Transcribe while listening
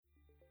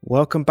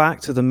Welcome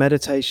back to the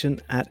Meditation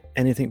at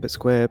Anything But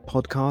Square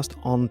podcast.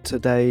 On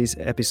today's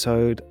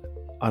episode,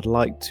 I'd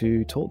like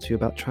to talk to you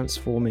about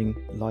transforming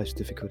life's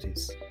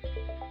difficulties.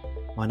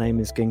 My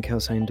name is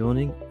Ginkel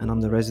Sain-Dorning, and I'm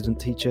the resident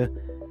teacher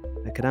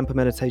at Kadampa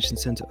Meditation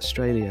Centre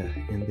Australia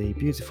in the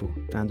beautiful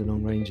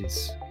Dandenong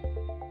Ranges.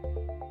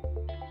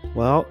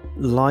 Well,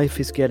 life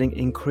is getting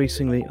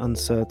increasingly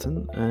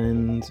uncertain,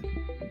 and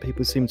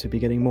people seem to be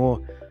getting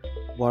more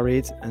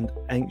worried and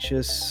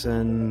anxious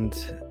and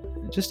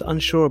just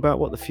unsure about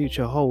what the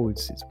future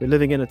holds. We're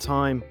living in a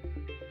time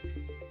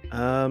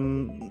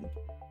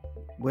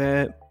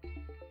where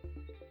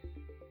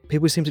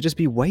people seem to just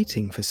be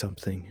waiting for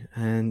something,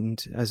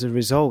 and as a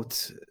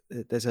result,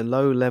 there's a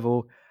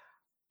low-level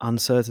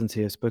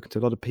uncertainty. I've spoken to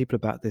a lot of people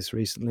about this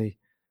recently.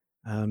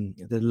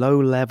 The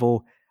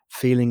low-level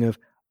feeling of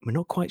we're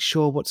not quite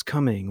sure what's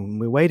coming,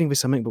 and we're waiting for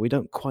something, but we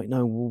don't quite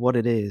know what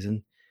it is,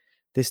 and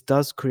this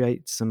does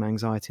create some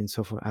anxiety and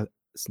so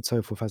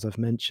forth, as I've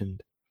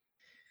mentioned.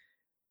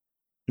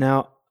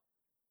 Now,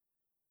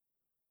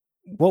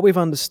 what we've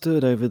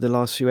understood over the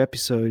last few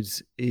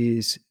episodes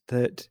is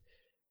that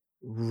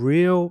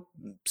real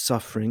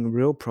suffering,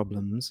 real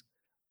problems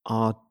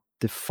are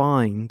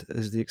defined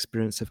as the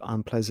experience of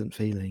unpleasant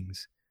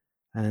feelings,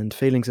 and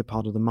feelings are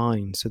part of the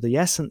mind. So the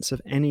essence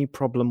of any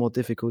problem or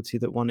difficulty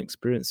that one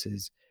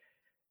experiences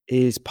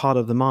is part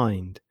of the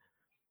mind.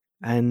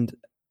 And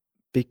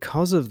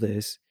because of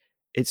this,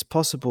 it's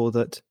possible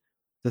that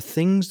the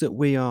things that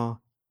we are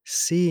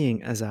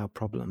seeing as our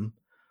problem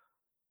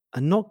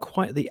are not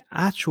quite the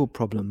actual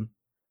problem,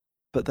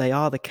 but they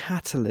are the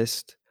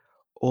catalyst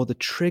or the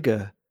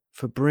trigger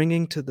for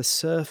bringing to the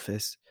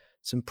surface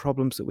some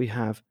problems that we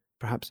have,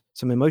 perhaps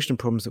some emotional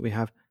problems that we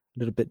have a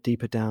little bit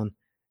deeper down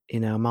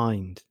in our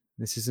mind.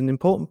 This is an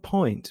important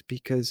point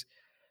because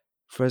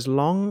for as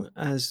long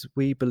as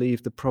we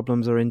believe the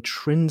problems are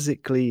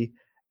intrinsically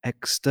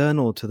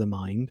external to the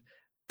mind,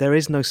 there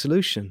is no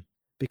solution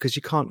because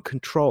you can't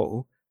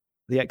control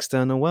the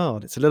external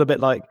world. It's a little bit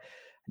like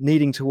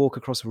needing to walk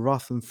across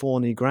rough and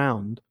thorny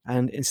ground,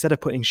 and instead of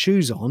putting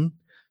shoes on,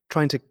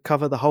 trying to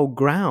cover the whole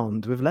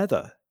ground with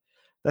leather.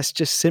 That's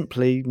just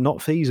simply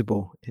not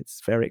feasible. It's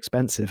very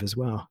expensive as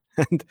well.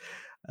 And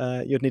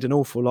you'd need an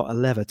awful lot of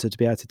leather to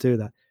be able to do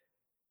that.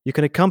 You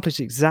can accomplish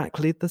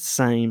exactly the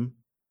same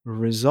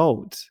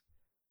result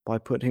by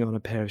putting on a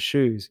pair of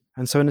shoes.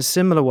 And so in a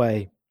similar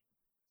way,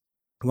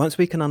 once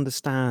we can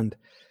understand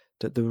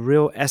that the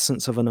real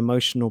essence of an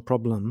emotional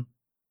problem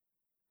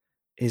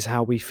is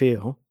how we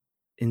feel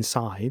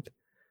inside,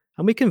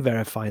 and we can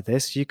verify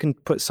this. You can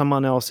put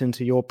someone else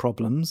into your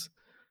problems.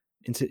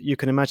 You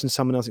can imagine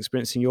someone else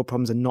experiencing your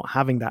problems and not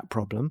having that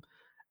problem.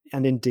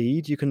 And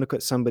indeed, you can look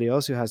at somebody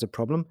else who has a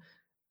problem,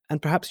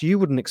 and perhaps you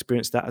wouldn't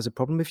experience that as a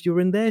problem if you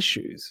were in their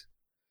shoes.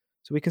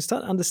 So we can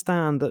start to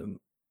understand that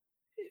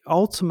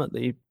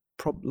ultimately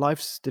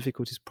life's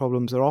difficulties,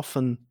 problems are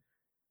often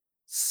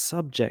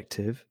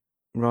subjective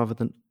rather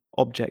than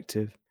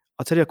objective.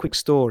 I'll tell you a quick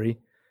story.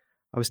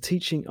 I was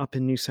teaching up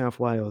in New South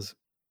Wales,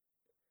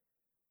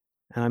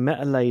 and I met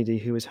a lady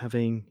who was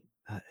having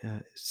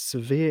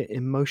severe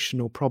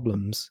emotional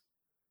problems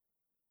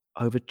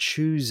over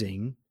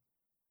choosing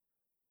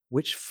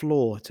which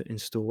floor to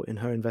install in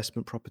her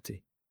investment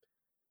property.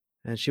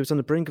 And she was on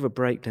the brink of a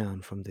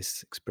breakdown from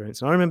this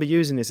experience. And I remember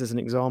using this as an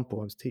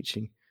example. I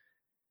think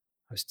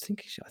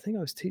I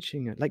was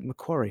teaching at Lake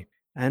Macquarie.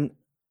 And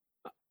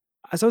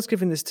as I was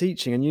giving this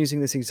teaching and using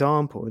this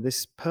example,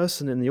 this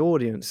person in the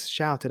audience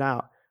shouted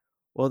out,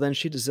 "Well, then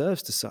she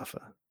deserves to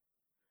suffer."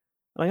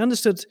 And I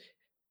understood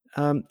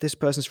this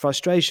person's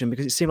frustration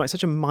because it seemed like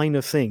such a minor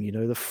thing,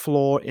 the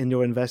flaw in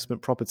your investment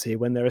property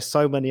when there are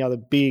so many other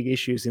big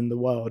issues in the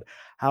world.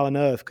 How on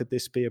earth could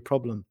this be a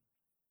problem?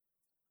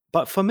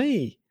 But for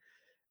me,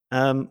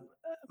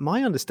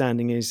 my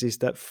understanding is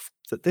that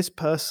that this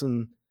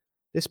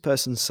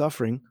person's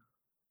suffering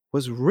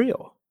was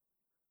real,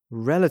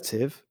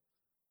 relative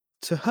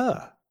to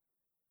her.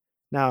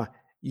 Now,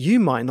 you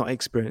might not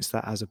experience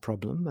that as a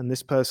problem, and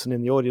this person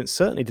in the audience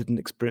certainly didn't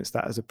experience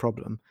that as a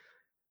problem.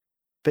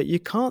 But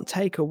you can't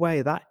take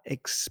away that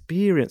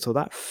experience or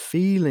that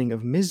feeling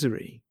of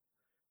misery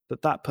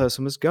that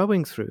person was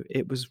going through.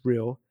 It was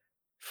real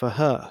for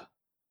her.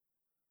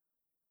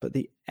 But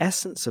the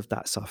essence of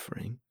that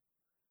suffering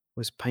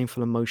was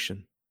painful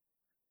emotion.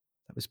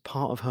 That was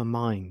part of her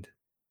mind.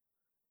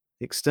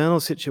 The external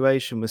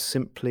situation was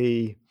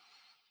simply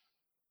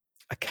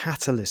a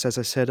catalyst, as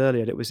I said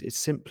earlier. It's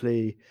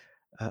simply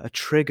a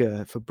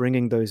trigger for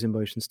bringing those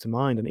emotions to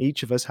mind. And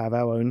each of us have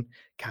our own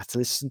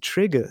catalysts and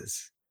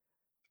triggers,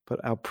 but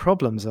our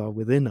problems are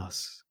within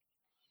us.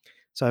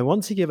 So I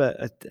want to give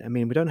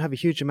we don't have a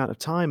huge amount of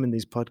time in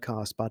these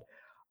podcasts, but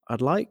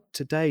I'd like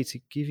today to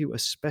give you a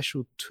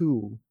special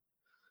tool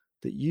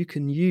that you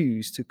can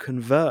use to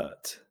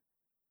convert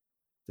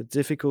the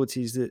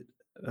difficulties that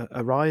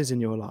arise in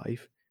your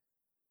life,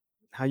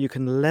 how you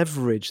can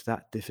leverage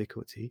that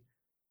difficulty,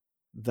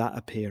 that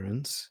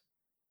appearance,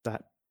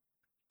 that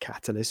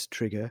catalyst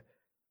trigger,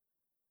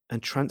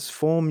 and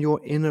transform your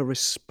inner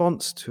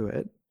response to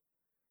it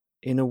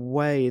in a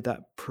way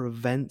that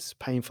prevents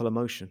painful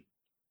emotion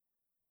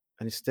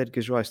and instead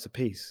gives rise to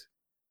peace.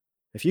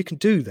 If you can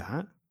do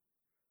that,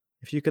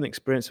 if you can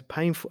experience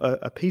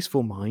a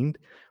peaceful mind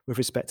with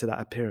respect to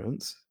that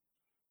appearance,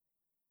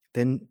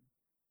 then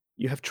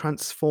you have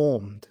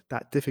transformed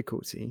that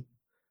difficulty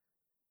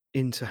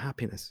into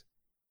happiness,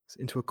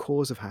 into a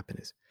cause of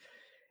happiness.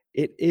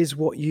 It is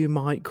what you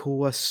might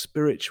call a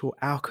spiritual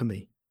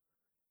alchemy,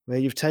 where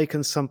you've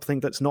taken something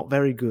that's not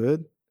very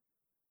good,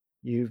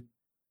 you've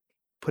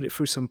put it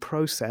through some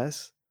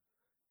process,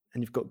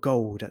 and you've got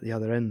gold at the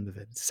other end of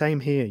it. Same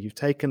here. You've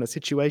taken a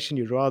situation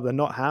you'd rather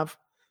not have,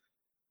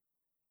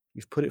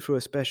 you've put it through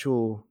a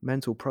special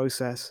mental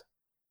process,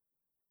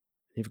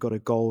 and you've got a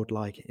gold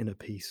like inner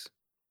peace,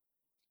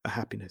 a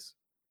happiness.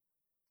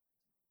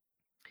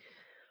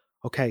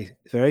 Okay,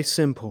 very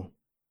simple,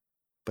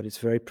 but it's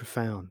very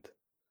profound.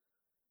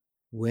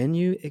 When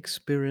you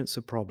experience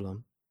a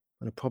problem,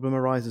 when a problem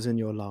arises in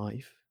your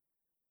life,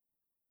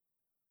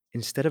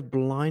 instead of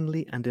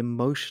blindly and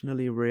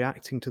emotionally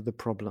reacting to the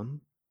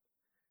problem,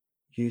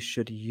 you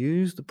should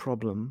use the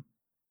problem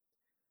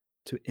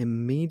to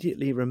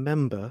immediately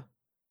remember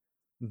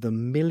the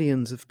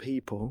millions of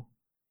people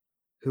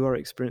who are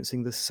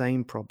experiencing the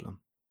same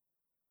problem,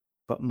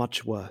 but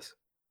much worse.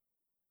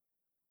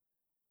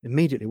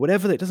 Immediately,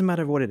 it doesn't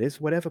matter what it is,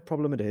 whatever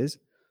problem it is,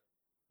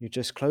 you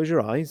just close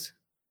your eyes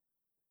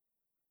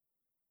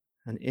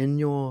and in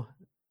your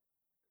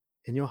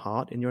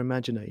heart, in your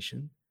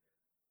imagination,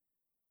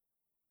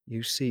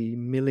 you see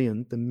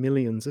the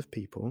millions of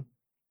people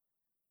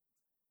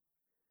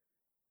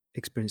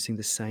experiencing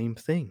the same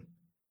thing,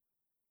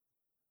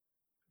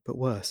 but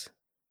worse.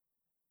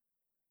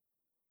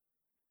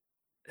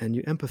 And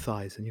you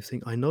empathize and you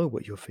think, I know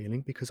what you're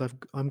feeling because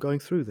I'm going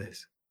through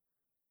this.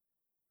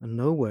 I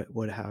know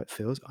how it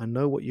feels. I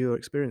know what you're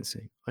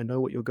experiencing. I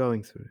know what you're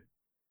going through.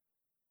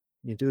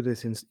 You do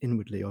this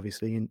inwardly,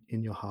 obviously,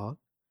 in your heart.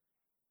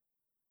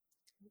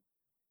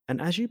 And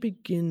as you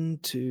begin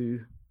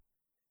to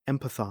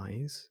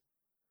empathize,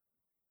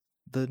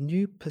 the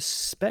new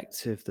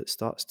perspective that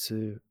starts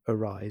to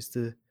arise,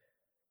 the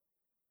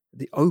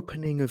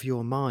opening of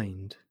your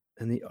mind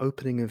and the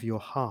opening of your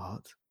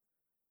heart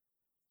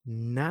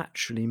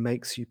naturally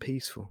makes you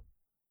peaceful.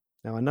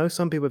 Now, I know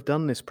some people have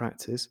done this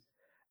practice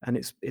and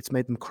it's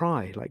made them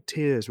cry, like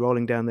tears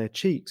rolling down their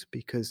cheeks,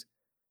 because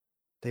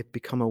they've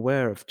become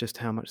aware of just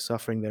how much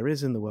suffering there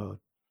is in the world.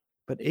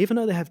 But even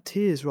though they have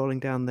tears rolling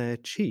down their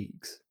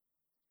cheeks,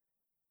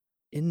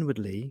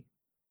 inwardly,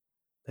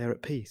 they're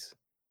at peace.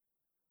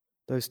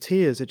 Those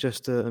tears are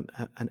just an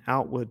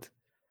outward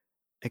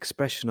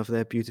expression of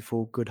their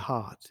beautiful, good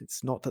heart.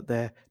 It's not that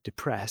they're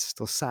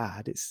depressed or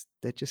sad,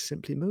 they're just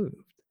simply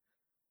moved.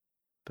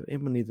 But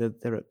inwardly,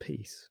 they're at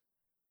peace.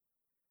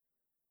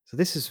 So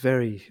this is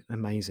very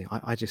amazing.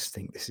 I just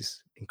think this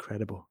is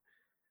incredible.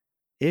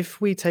 If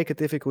we take a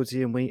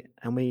difficulty and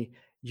we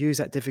use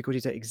that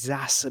difficulty to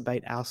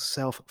exacerbate our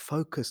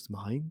self-focused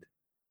mind,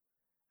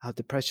 our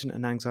depression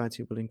and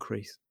anxiety will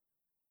increase.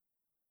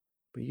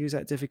 We use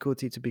that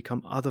difficulty to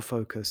become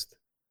other-focused,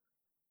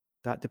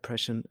 that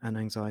depression and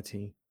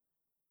anxiety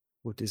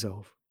will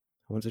dissolve.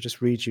 I want to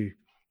just read you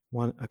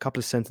a couple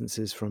of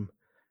sentences from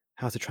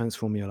How to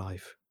Transform Your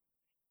Life.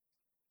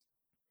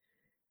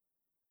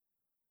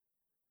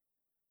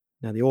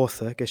 Now, the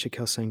author, Geshe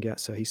Kelsang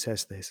Gyatso, he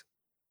says this: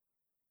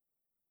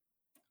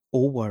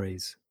 all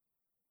worries,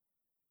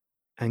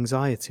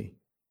 anxiety,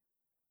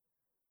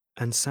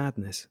 and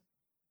sadness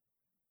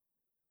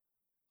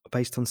are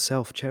based on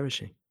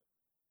self-cherishing.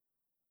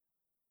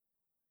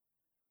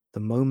 The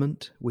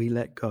moment we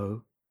let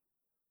go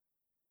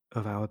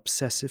of our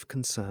obsessive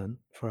concern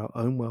for our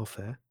own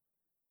welfare,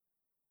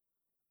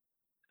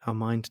 our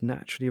mind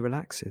naturally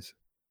relaxes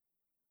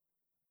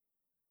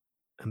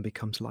and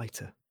becomes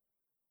lighter.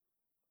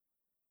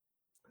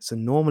 So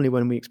normally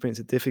when we experience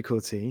a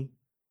difficulty,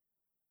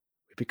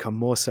 we become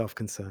more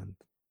self-concerned.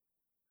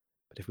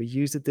 But if we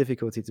use the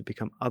difficulty to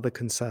become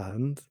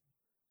other-concerned,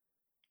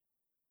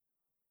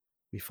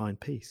 we find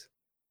peace.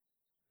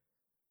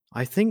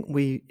 I think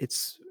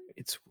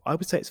I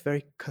would say it's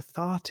very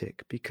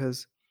cathartic,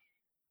 because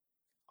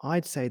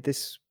I'd say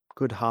this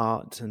good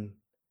heart and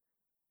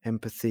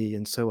empathy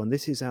and so on,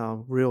 this is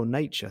our real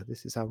nature.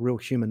 This is our real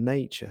human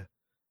nature.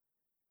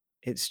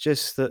 It's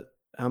just that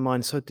our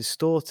mind's so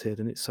distorted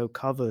and it's so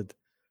covered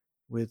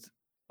with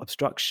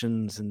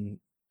obstructions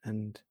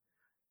and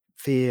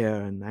fear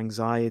and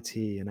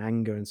anxiety and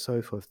anger and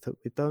so forth, that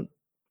we don't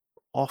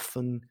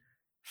often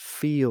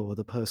feel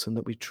the person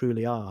that we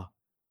truly are.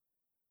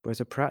 Whereas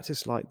a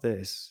practice like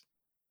this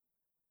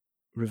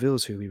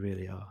reveals who we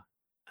really are.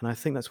 And I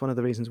think that's one of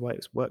the reasons why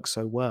it works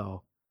so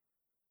well.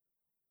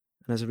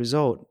 And as a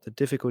result, the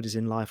difficulties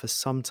in life are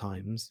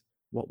sometimes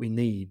what we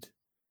need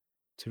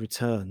to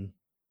return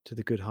to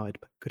the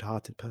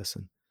good-hearted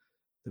person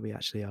that we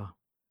actually are.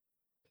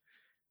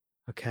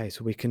 Okay,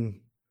 so we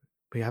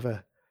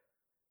have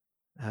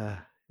uh,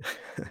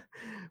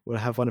 we'll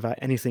have one of our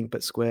anything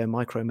but square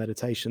micro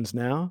meditations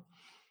now.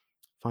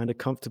 Find a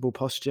comfortable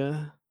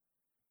posture.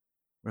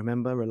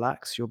 Remember,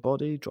 relax your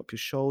body, drop your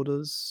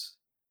shoulders.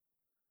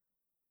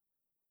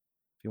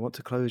 If you want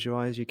to close your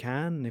eyes, you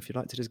can. And if you'd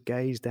like to just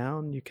gaze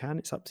down, you can.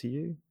 It's up to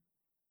you.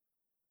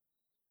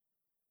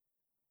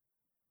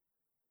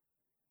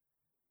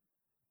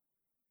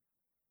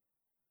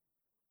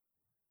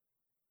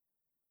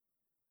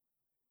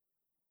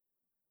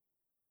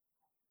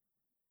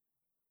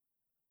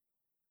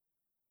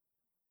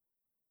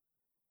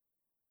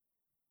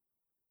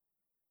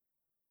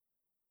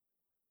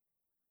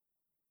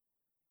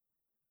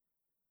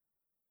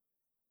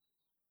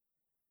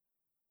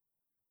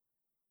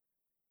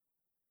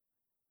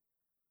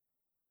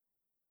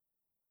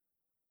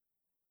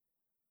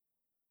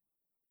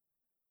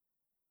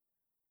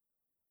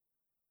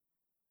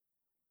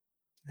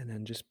 And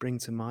then just bring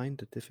to mind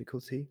the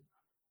difficulty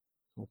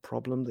or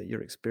problem that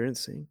you're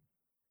experiencing.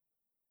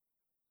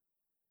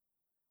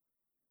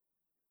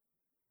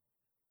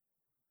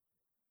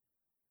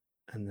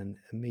 And then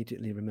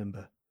immediately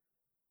remember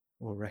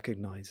or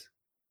recognize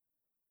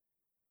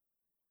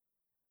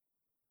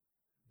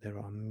there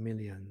are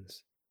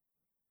millions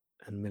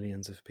and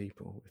millions of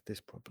people with this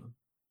problem.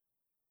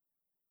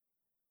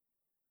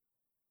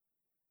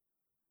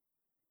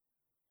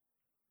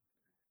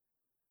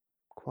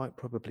 Quite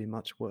probably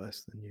much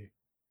worse than you.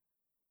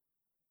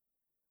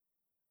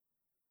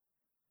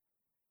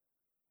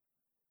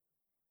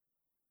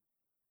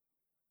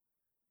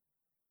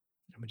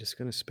 And we're just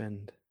going to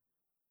spend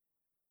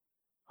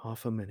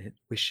half a minute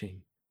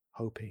wishing,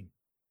 hoping,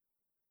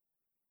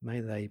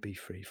 may they be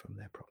free from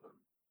their problem.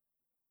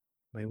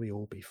 May we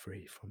all be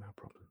free from our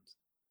problems.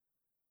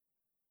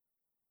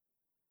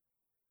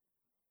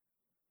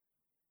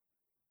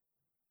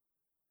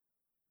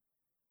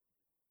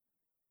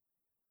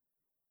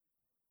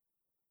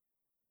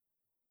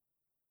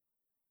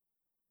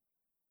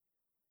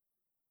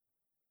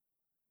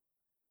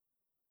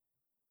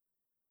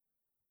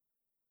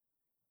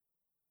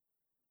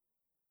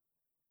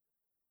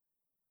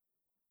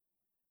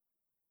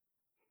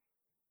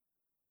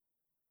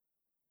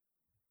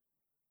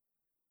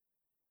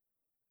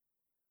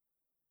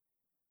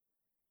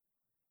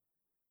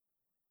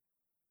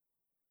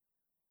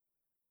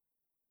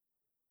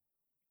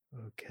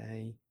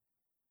 Okay.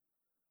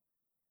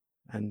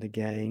 And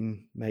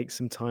again, make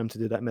some time to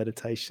do that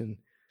meditation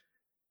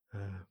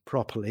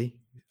properly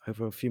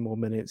over a few more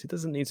minutes. It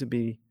doesn't need to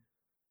be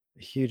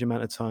a huge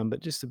amount of time,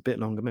 but just a bit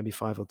longer, maybe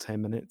 5 or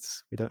 10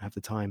 minutes. We don't have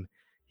the time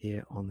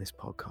here on this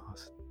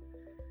podcast.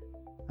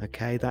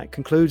 Okay, that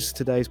concludes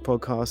today's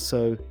podcast.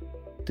 So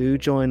do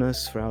join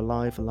us for our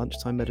live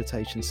lunchtime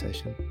meditation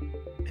session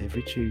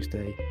every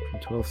Tuesday from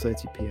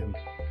 12:30 p.m.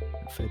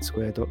 at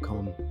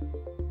fedsquare.com.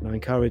 And I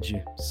encourage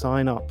you,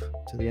 sign up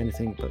to the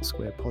Anything But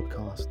Square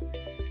podcast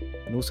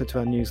and also to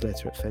our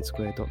newsletter at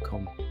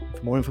fedsquare.com.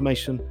 For more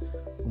information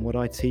on what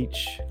I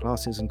teach,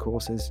 classes and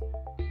courses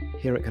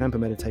here at Kanampa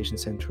Meditation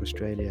Centre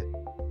Australia,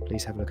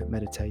 please have a look at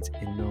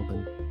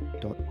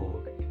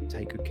meditateinmelbourne.org.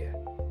 Take good care.